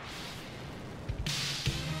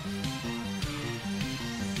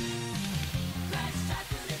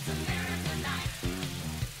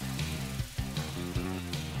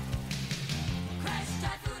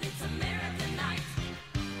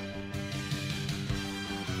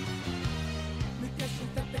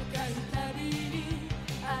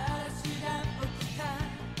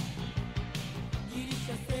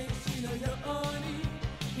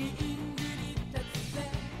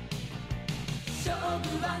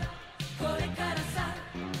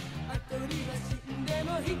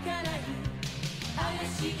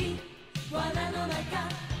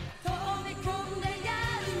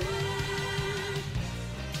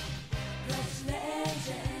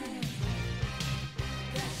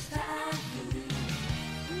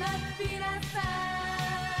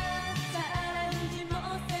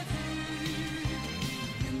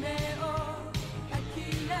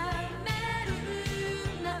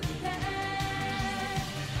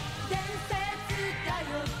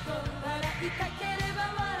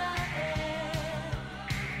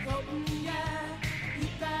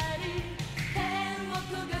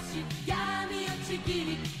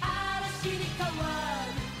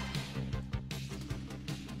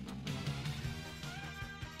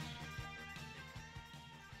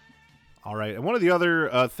 All right, and one of the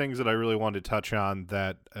other things that I really wanted to touch on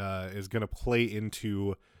that is going to play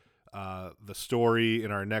into the story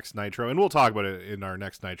in our next Nitro, and we'll talk about it in our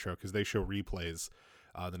next Nitro because they show replays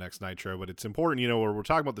the next Nitro, but it's important, where we're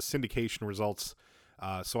talking about the syndication results.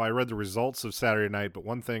 So I read the results of Saturday night, but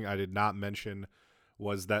one thing I did not mention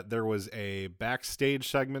was that there was a backstage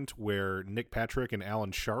segment where Nick Patrick and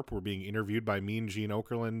Alan Sharp were being interviewed by Mean Gene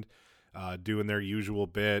Okerlund, doing their usual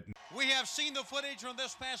bit. We have seen the footage from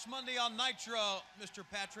this past Monday on Nitro, Mr.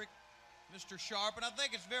 Patrick, Mr. Sharp, and I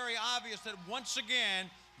think it's very obvious that once again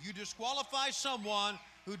you disqualify someone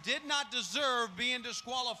who did not deserve being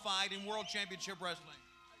disqualified in World Championship Wrestling.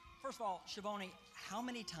 First of all, Schiavone, how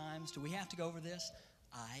many times do we have to go over this?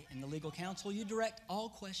 I am the legal counsel. You direct all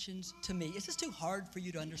questions to me. Is this too hard for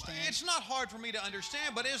you to understand? It's not hard for me to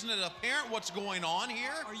understand, but isn't it apparent what's going on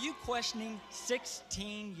here? Are you questioning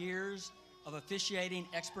 16 years of officiating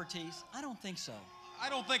expertise? I don't think so. I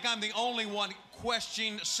don't think I'm the only one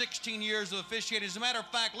questioning 16 years of officiating. As a matter of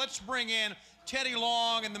fact, let's bring in Teddy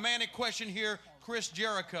Long and the man in question here, Chris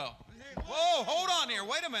Jericho. Whoa, hold on here.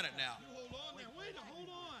 Wait a minute now. Hold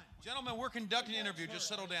on. Gentlemen, we're conducting an interview. Just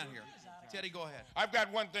settle down here. Teddy, go ahead. I've got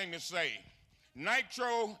one thing to say.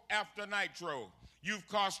 Nitro after Nitro, you've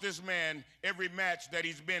cost this man every match that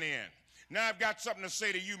he's been in. Now I've got something to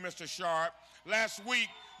say to you, Mr. Sharp. Last week,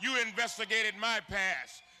 you investigated my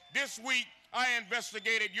past. This week, I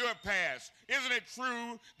investigated your past. Isn't it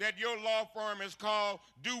true that your law firm is called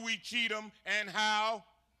Do We Cheat 'Em and How?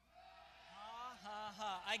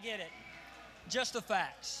 I get it. Just the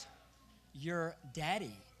facts. Your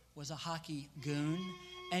daddy was a hockey goon,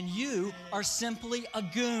 and you are simply a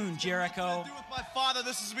goon, Jericho. To do with my father,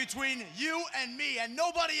 this is between you and me and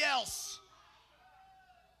nobody else.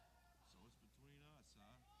 So it's between us,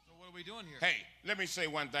 huh? So what are we doing here? Hey, let me say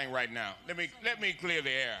one thing right now. Let me clear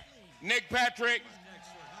the air. Nick Patrick,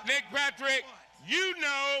 you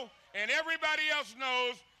know, and everybody else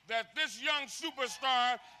knows that this young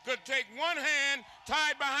superstar could take one hand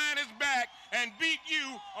tied behind his back and beat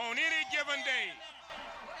you on any given day.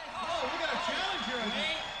 Oh, we got a challenge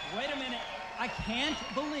here. Wait a minute. I can't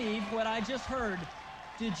believe what I just heard.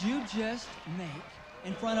 Did you just make,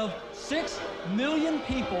 in front of 6 million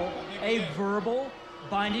people, a verbal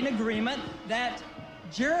binding agreement that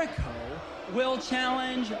Jericho will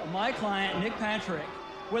challenge my client, Nick Patrick,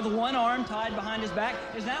 with one arm tied behind his back?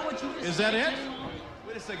 Is that what you just Is that it?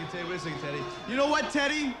 Wait a second, Teddy. You know what,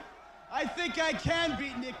 Teddy? I think I can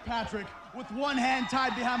beat Nick Patrick with one hand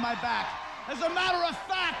tied behind my back. As a matter of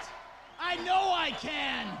fact, I know I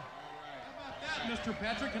can. How about that, Mr.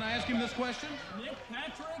 Patrick? Can I ask him this question? Nick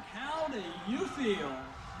Patrick, how do you feel?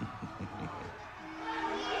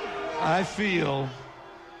 I feel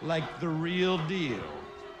like the real deal,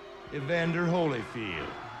 Evander Holyfield.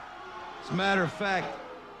 As a matter of fact,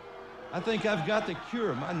 I think I've got the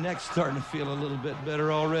cure. My neck's starting to feel a little bit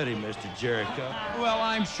better already, Mr. Jericho. Well,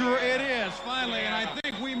 I'm sure it is, finally, and I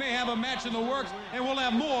think we may have a match in the works, and we'll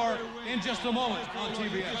have more in just a moment on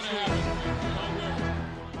TBS.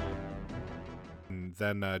 And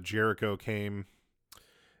then Jericho came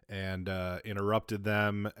and interrupted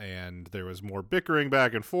them, and there was more bickering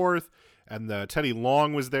back and forth, and Teddy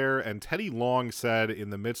Long was there, and Teddy Long said in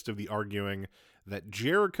the midst of the arguing that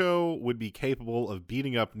Jericho would be capable of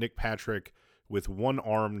beating up Nick Patrick with one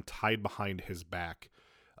arm tied behind his back.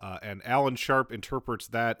 And Alan Sharp interprets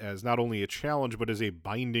that as not only a challenge, but as a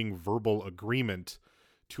binding verbal agreement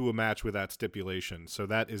to a match with that stipulation. So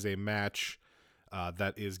that is a match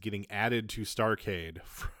that is getting added to Starrcade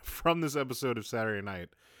from this episode of Saturday Night,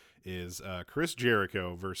 is Chris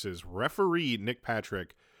Jericho versus referee Nick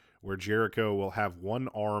Patrick, where Jericho will have one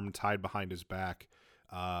arm tied behind his back.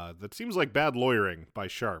 That seems like bad lawyering by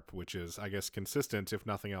Sharp, which is, I guess, consistent, if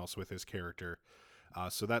nothing else, with his character.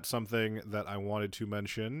 So that's something that I wanted to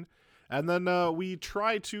mention. And then we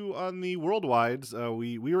tried to, on the Worldwides,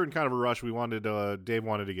 we were in kind of a rush. We wanted, Dave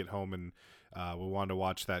wanted to get home, and we wanted to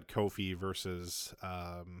watch that Kofi versus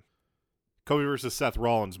Kobe versus Seth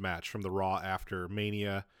Rollins match from the Raw after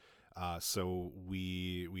Mania. So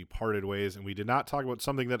we parted ways, and we did not talk about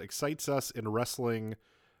something that excites us in wrestling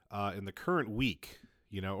in the current week,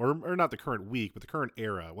 or not the current week, but the current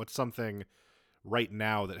era. What's something right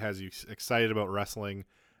now that has you excited about wrestling?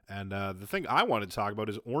 And the thing I wanted to talk about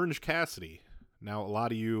is Orange Cassidy. Now, a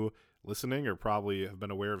lot of you listening or probably have been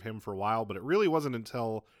aware of him for a while, but it really wasn't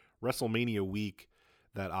until WrestleMania week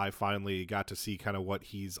that I finally got to see kind of what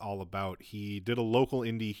he's all about. He did a local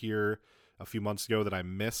indie here a few months ago that I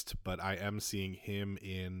missed, but I am seeing him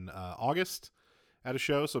in August at a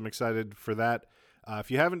show, so I'm excited for that. If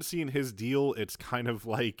you haven't seen his deal, it's kind of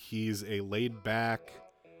like he's a laid-back,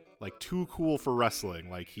 like too cool for wrestling.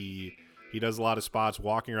 Like he does a lot of spots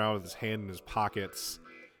walking around with his hand in his pockets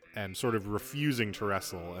and sort of refusing to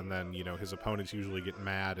wrestle, and then, his opponents usually get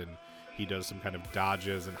mad, and he does some kind of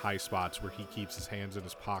dodges and high spots where he keeps his hands in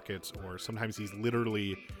his pockets, or sometimes he's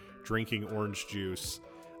literally drinking orange juice.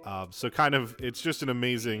 So kind of, it's just an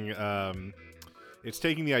amazing, it's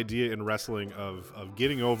taking the idea in wrestling of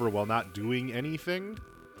getting over while not doing anything,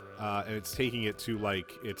 and it's taking it to,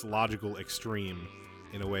 like, its logical extreme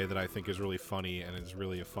in a way that I think is really funny, and is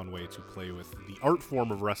really a fun way to play with the art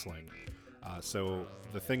form of wrestling. So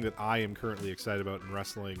the thing that I am currently excited about in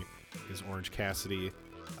wrestling is Orange Cassidy.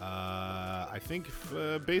 I think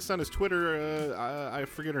based on his Twitter, I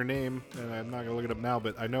forget her name, and I'm not going to look it up now,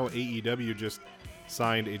 but I know AEW just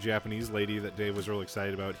signed a Japanese lady that Dave was really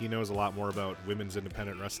excited about. He knows a lot more about women's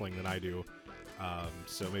independent wrestling than I do,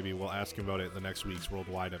 so maybe we'll ask him about it in the next week's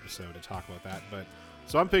Worldwide episode to talk about that. But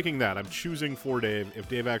so I'm picking that. I'm choosing for Dave. If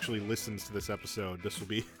Dave actually listens to this episode, this will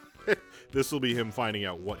be this will be him finding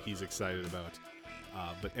out what he's excited about.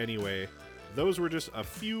 But anyway, those were just a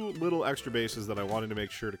few little extra bases that I wanted to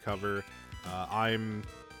make sure to cover. I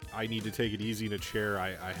need to take it easy in a chair.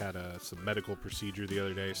 I had some medical procedure the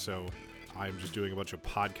other day, so I'm just doing a bunch of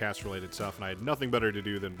podcast-related stuff, and I had nothing better to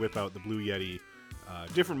do than whip out the Blue Yeti,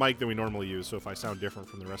 different mic than we normally use, so if I sound different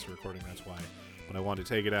from the rest of the recording, that's why. But I wanted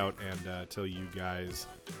to take it out and tell you guys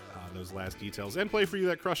those last details, and play for you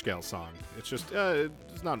that Crush Gal song. It's just,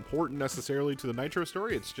 it's not important necessarily to the Nitro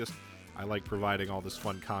story, it's just I like providing all this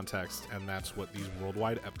fun context, and that's what these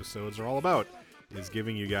Worldwide episodes are all about, is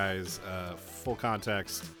giving you guys full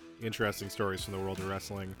context, interesting stories from the world of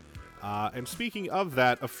wrestling. And speaking of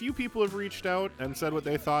that, a few people have reached out and said what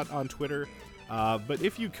they thought on Twitter. But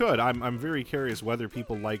if you could, I'm very curious whether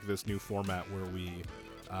people like this new format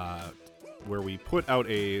where we put out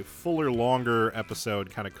a fuller, longer episode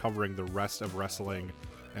kind of covering the rest of wrestling,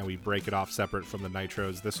 and we break it off separate from the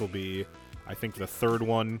Nitros. This will be, I think, the third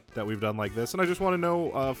one that we've done like this. And I just want to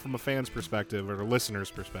know from a fan's perspective or a listener's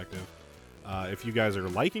perspective, if you guys are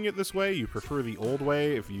liking it this way, you prefer the old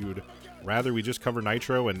way, if you'd rather we just cover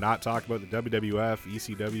Nitro and not talk about the WWF,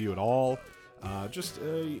 ECW at all.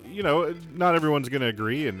 Not everyone's going to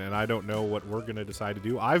agree, and I don't know what we're going to decide to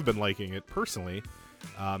do. I've been liking it personally,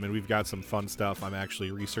 and we've got some fun stuff. I'm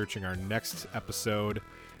actually researching our next episode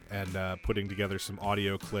and putting together some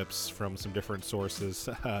audio clips from some different sources.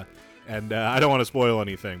 And I don't want to spoil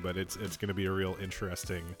anything, but it's going to be a real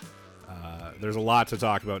interesting... there's a lot to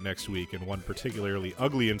talk about next week, and one particularly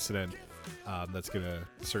ugly incident that's going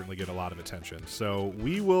to certainly get a lot of attention. So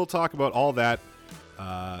we will talk about all that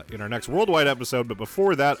in our next Worldwide episode, but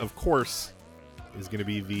before that, of course, is going to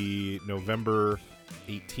be the November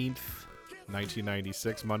 18th,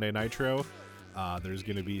 1996 Monday Nitro. There's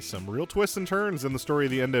going to be some real twists and turns in the story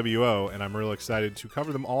of the NWO, and I'm real excited to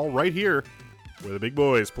cover them all right here where the big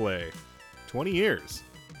boys play. 20 years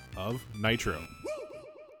of Nitro.